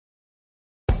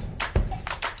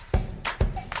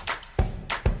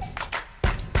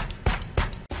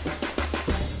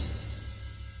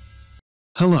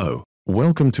Hello,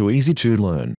 welcome to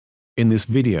Ezy2learn. In this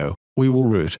video, we will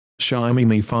root Xiaomi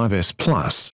Mi 5S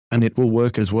Plus, and it will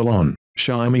work as well on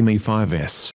Xiaomi Mi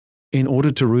 5S. In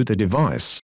order to root the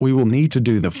device, we will need to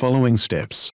do the following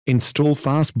steps: install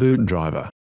Fastboot driver,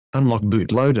 unlock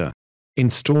Bootloader,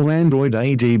 install Android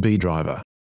ADB driver,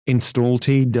 install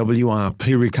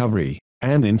TWRP recovery,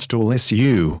 and install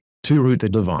SU to root the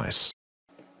device.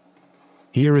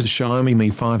 Here is Xiaomi Mi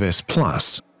 5S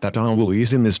Plus that I will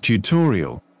use in this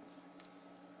tutorial.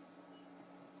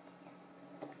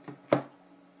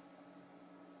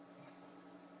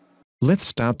 Let's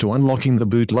start to unlocking the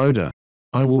bootloader.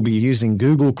 I will be using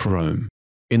Google Chrome.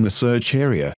 In the search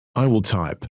area, I will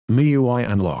type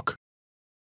MIUI unlock.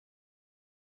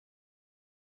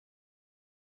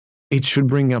 It should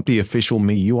bring up the official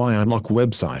MIUI unlock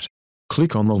website.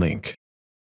 Click on the link.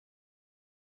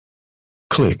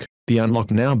 Click the Unlock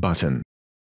Now button.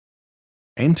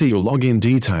 Enter your login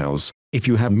details if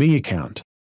you have Mi account.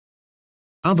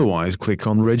 Otherwise, click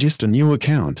on Register New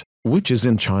Account, which is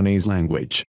in Chinese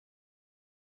language.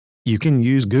 You can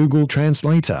use Google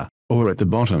Translator, or at the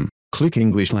bottom, click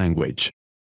English language.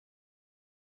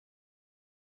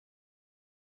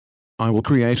 I will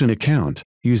create an account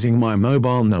using my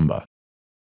mobile number.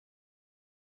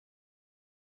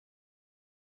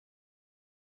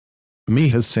 Mi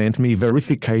has sent me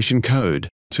verification code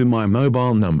to my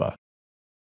mobile number.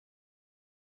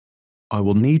 I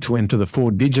will need to enter the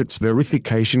 4 digits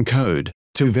verification code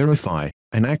to verify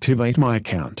and activate my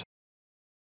account.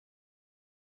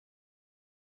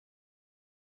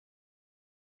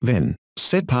 Then,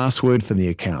 set password for the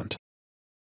account.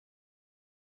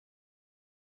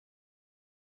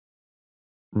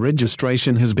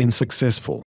 Registration has been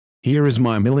successful. Here is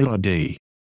my Mi ID.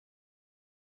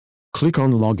 Click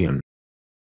on Login.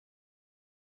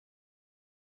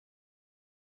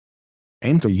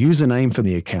 Enter username for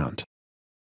the account.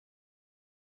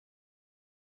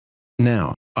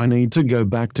 Now, I need to go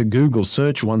back to Google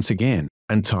search once again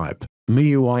and type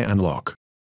MIUI unlock.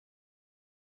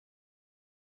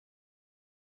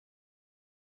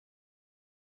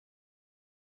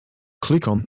 Click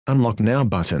on Unlock Now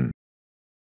button.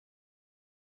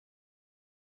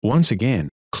 Once again,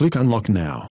 click Unlock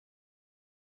Now.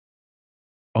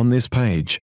 On this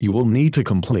page, you will need to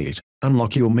complete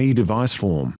Unlock Your Mi device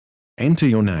form. Enter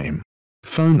your name,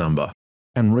 phone number,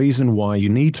 and reason why you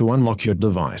need to unlock your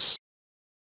device.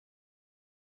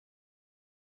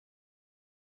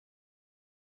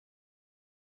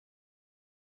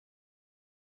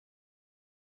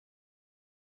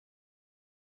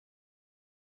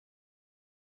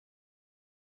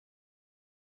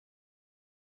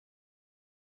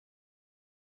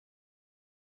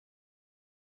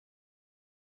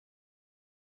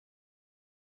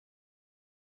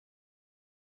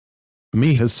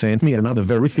 Mi has sent me another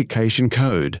verification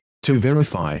code to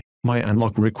verify my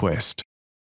unlock request.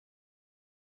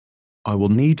 I will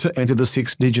need to enter the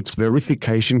 6 digits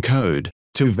verification code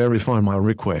to verify my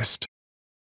request.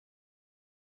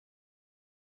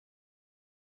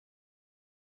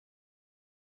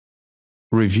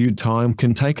 Review time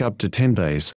can take up to 10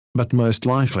 days, but most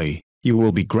likely, you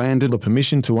will be granted the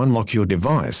permission to unlock your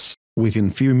device within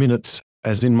few minutes,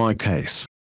 as in my case.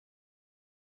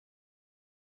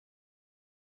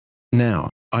 Now,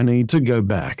 I need to go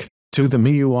back to the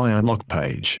MIUI unlock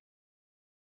page.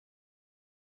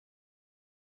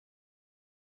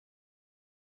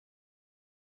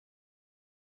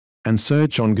 And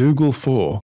search on Google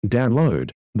for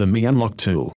download the Mi Unlock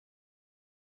tool.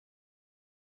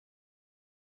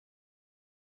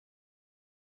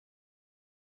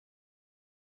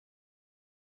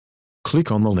 Click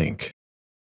on the link.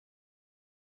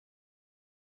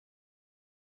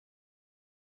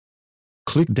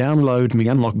 Click Download Mi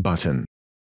Unlock button.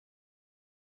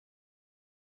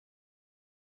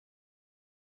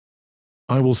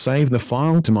 I will save the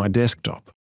file to my desktop.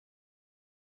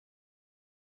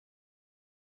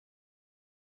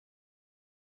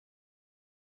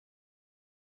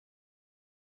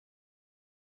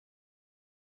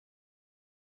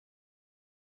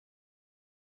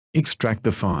 Extract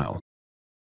the file.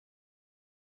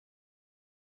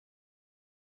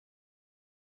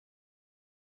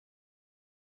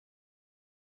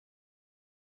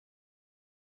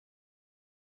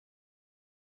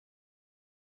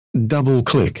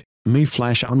 Double-click Mi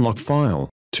Flash Unlock file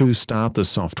to start the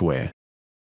software.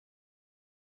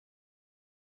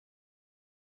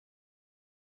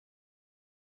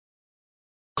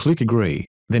 Click Agree,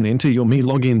 then enter your Mi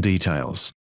login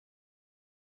details.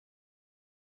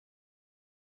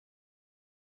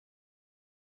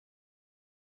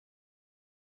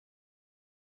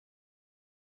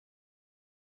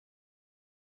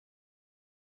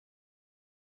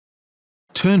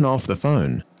 Turn off the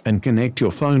phone and connect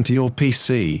your phone to your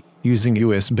PC using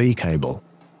USB cable.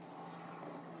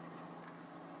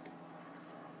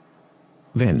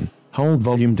 Then, hold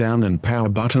volume down and power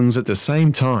buttons at the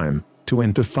same time to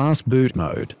enter fast boot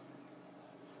mode.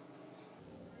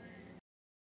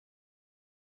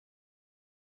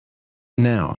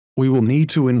 Now, we will need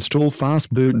to install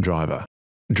Fastboot driver.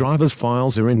 Driver's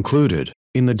files are included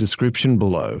in the description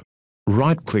below.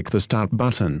 Right-click the Start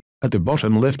button at the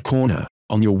bottom left corner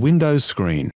on your Windows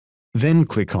screen. Then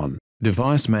click on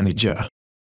Device Manager.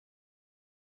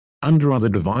 Under Other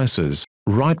Devices,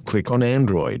 right-click on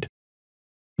Android.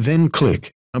 Then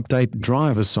click Update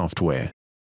Driver Software.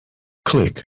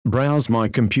 Click Browse My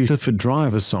Computer for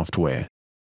driver software.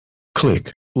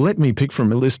 Click Let me pick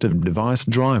from a list of device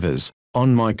drivers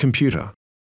on my computer.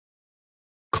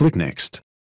 Click Next.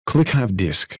 Click Have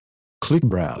Disk. Click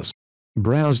Browse.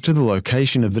 Browse to the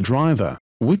location of the driver,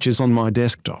 which is on my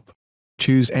desktop.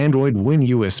 Choose Android Win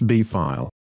USB file.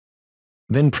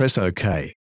 Then press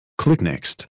OK. Click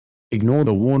Next. Ignore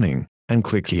the warning and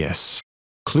click Yes.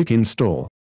 Click Install.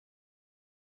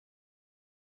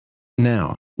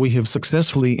 Now, we have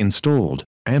successfully installed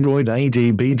Android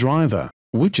ADB driver,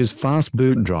 which is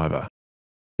Fastboot driver.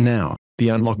 Now, the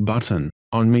Unlock button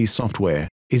on Mi software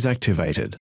is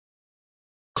activated.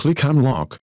 Click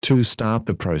Unlock to start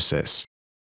the process.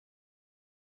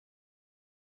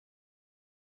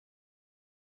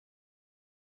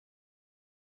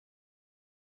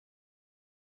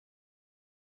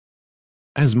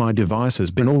 As my device has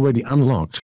been already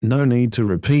unlocked, no need to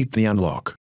repeat the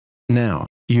unlock. Now,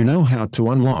 you know how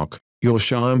to unlock your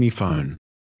Xiaomi phone.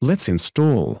 Let's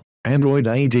install Android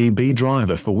ADB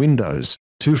driver for Windows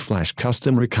 2 Flash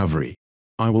Custom Recovery.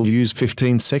 I will use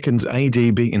 15 seconds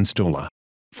ADB Installer.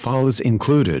 File is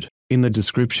included in the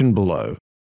description below.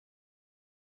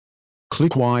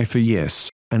 Click Y for Yes,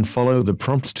 and follow the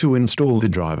prompts to install the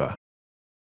driver.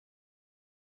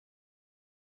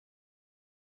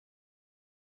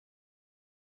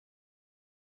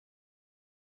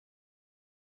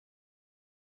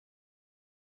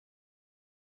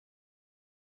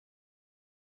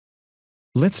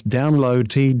 Let's download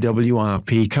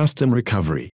TWRP Custom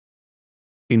Recovery.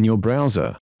 In your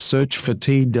browser, search for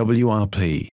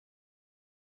TWRP.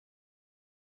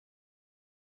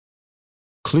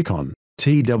 Click on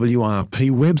TWRP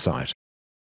website.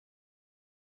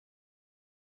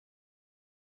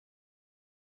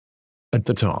 At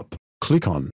the top, click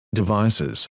on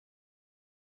Devices.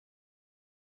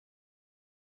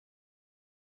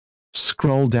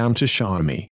 Scroll down to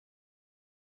Xiaomi.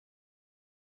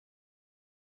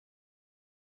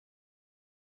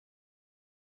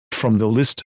 From the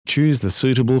list, choose the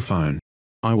suitable phone.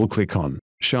 I will click on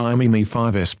Xiaomi Mi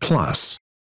 5S Plus.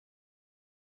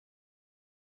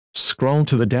 Scroll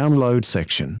to the download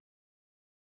section.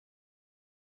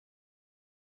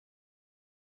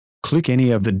 Click any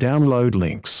of the download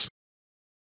links.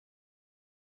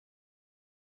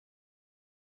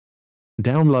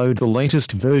 Download the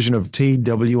latest version of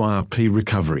TWRP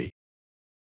Recovery.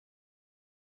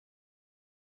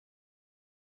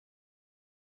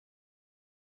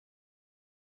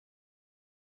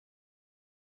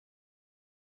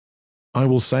 I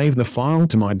will save the file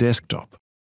to my desktop.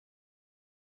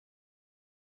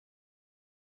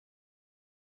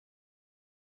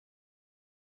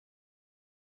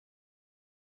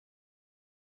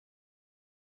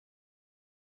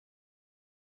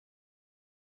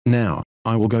 Now,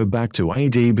 I will go back to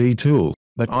ADB tool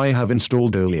that I have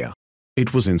installed earlier.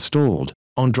 It was installed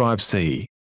on drive C.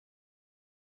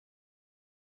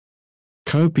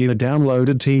 Copy the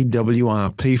downloaded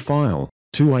TWRP file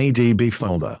to ADB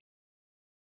folder.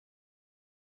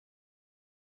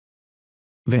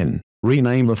 Then,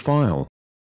 rename the file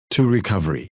to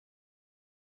Recovery.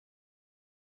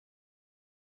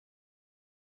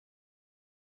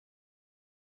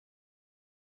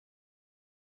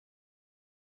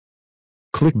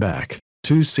 Click back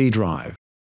to C drive.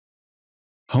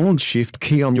 Hold Shift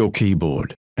key on your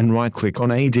keyboard and right-click on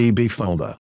ADB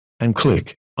folder and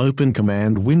click Open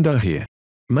command window here.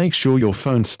 Make sure your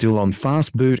phone's still on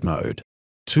fast boot mode.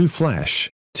 To flash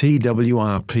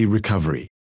TWRP recovery,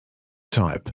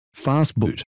 type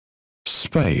Fastboot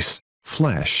space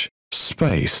flash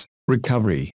space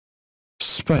recovery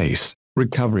space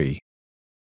recovery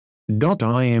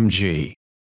 .img.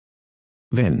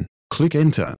 Then click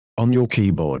Enter on your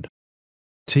keyboard.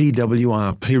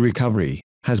 TWRP recovery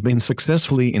has been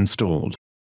successfully installed.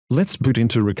 Let's boot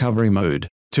into recovery mode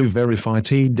to verify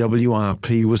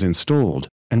TWRP was installed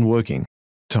and working.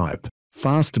 Type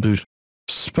Fastboot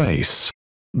space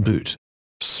boot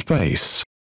space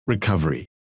recovery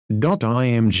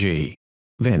 .img.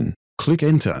 Then click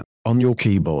Enter on your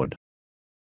keyboard.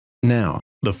 Now,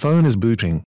 the phone is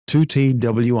booting to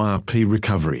TWRP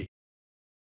recovery.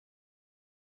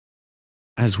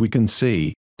 As we can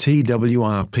see,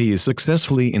 TWRP is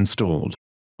successfully installed.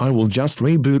 I will just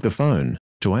reboot the phone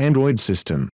to Android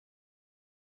system.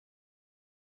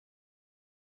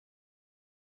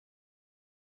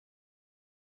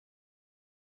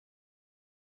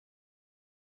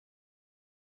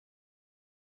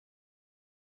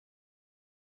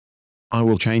 I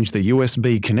will change the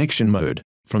USB connection mode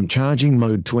from charging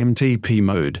mode to MTP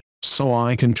mode, so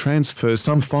I can transfer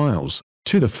some files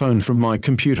to the phone from my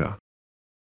computer.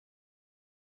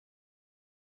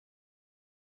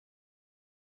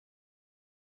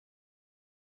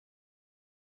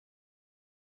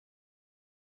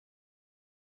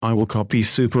 I will copy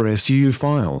SuperSU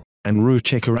file and root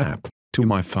checker app to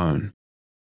my phone.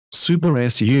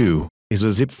 SuperSU is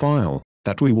a zip file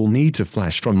that we will need to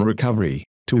flash from recovery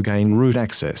to gain root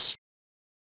access.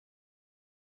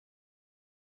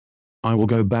 I will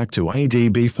go back to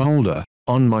ADB folder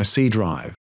on my C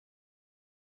drive.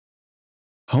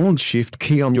 Hold Shift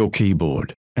key on your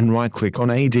keyboard and right-click on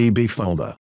ADB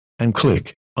folder and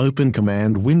click Open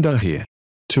command window here.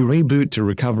 To reboot to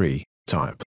recovery,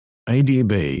 type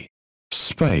ADB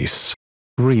space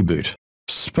reboot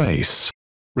space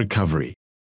recovery.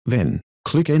 Then,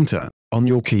 click Enter on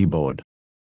your keyboard.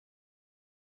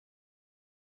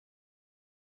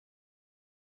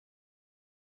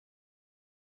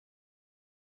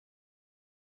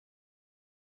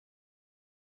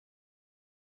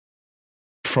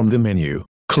 From the menu,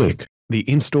 click the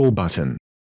Install button.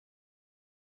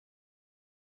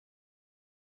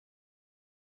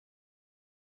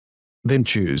 Then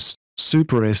choose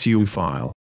SuperSU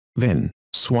file. Then,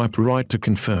 swipe right to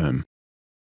confirm.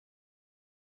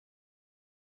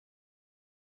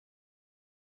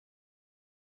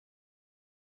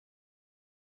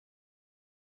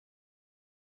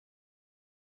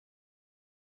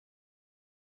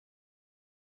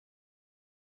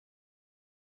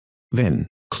 Then,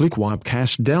 click Wipe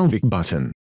Cache Dalvik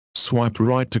button. Swipe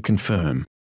right to confirm.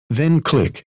 Then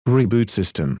click Reboot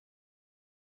System.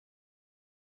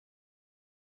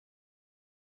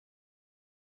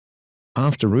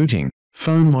 After rooting,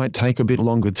 phone might take a bit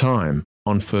longer time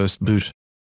on first boot.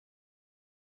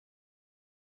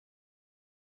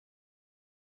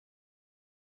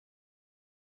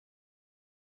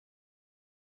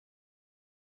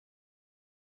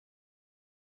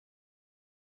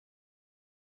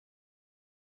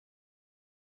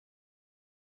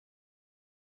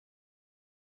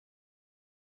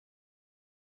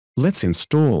 Let's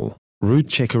install Root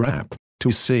Checker app to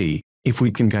see if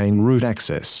we can gain root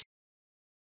access.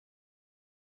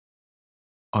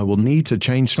 I will need to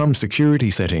change some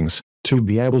security settings to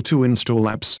be able to install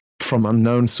apps from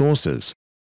unknown sources.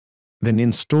 Then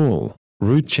install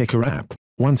Root Checker app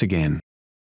once again.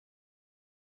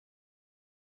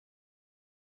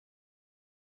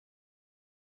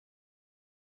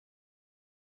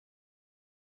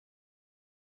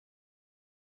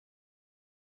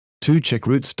 To check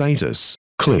root status,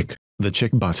 click the Check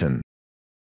button.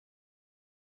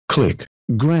 Click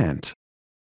Grant.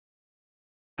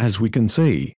 As we can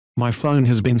see, my phone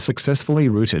has been successfully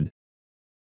rooted.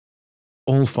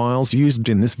 All files used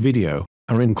in this video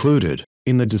are included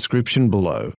in the description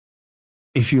below.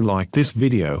 If you liked this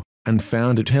video and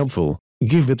found it helpful,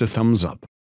 give it a thumbs up.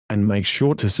 And make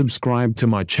sure to subscribe to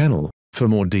my channel for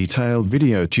more detailed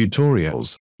video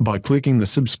tutorials by clicking the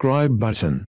subscribe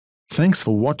button. Thanks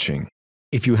for watching.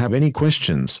 If you have any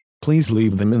questions, please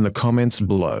leave them in the comments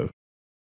below.